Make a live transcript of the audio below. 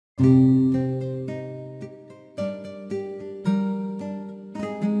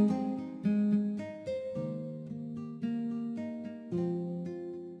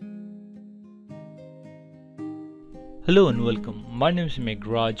Hello and welcome. My name is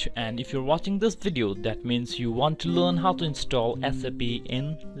Megraj, and if you're watching this video, that means you want to learn how to install SAP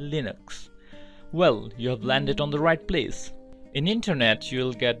in Linux. Well, you have landed on the right place. In internet,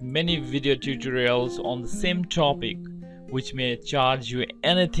 you'll get many video tutorials on the same topic, which may charge you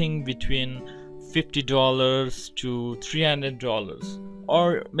anything between $50 to $300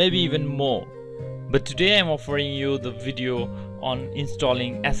 or maybe even more. But today I'm offering you the video on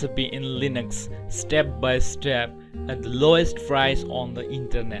installing SAP in Linux step by step at the lowest price on the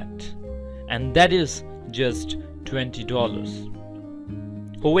internet, and that is just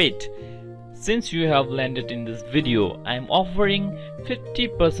 $20. Oh wait, since you have landed in this video, I am offering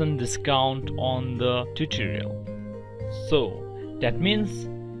 50% discount on the tutorial. So that means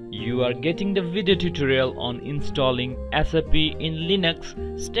you are getting the video tutorial on installing SAP in Linux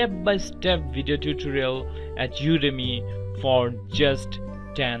step-by-step video tutorial at Udemy for just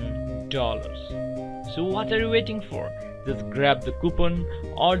 $10. So what are you waiting for? Just grab the coupon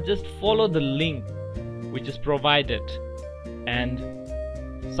or just follow the link which is provided and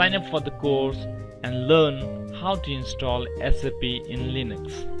sign up for the course and learn how to install SAP in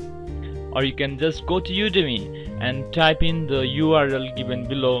Linux. Or you can just go to Udemy and type in the URL given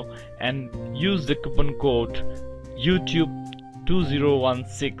below and use the coupon code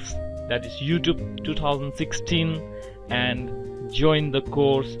YouTube2016, that is YouTube 2016, and join the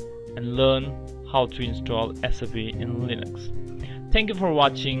course and learn how to install SAP in Linux. Thank you for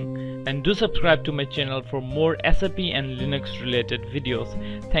watching, and do subscribe to my channel for more SAP and Linux related videos.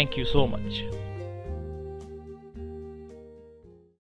 Thank you so much.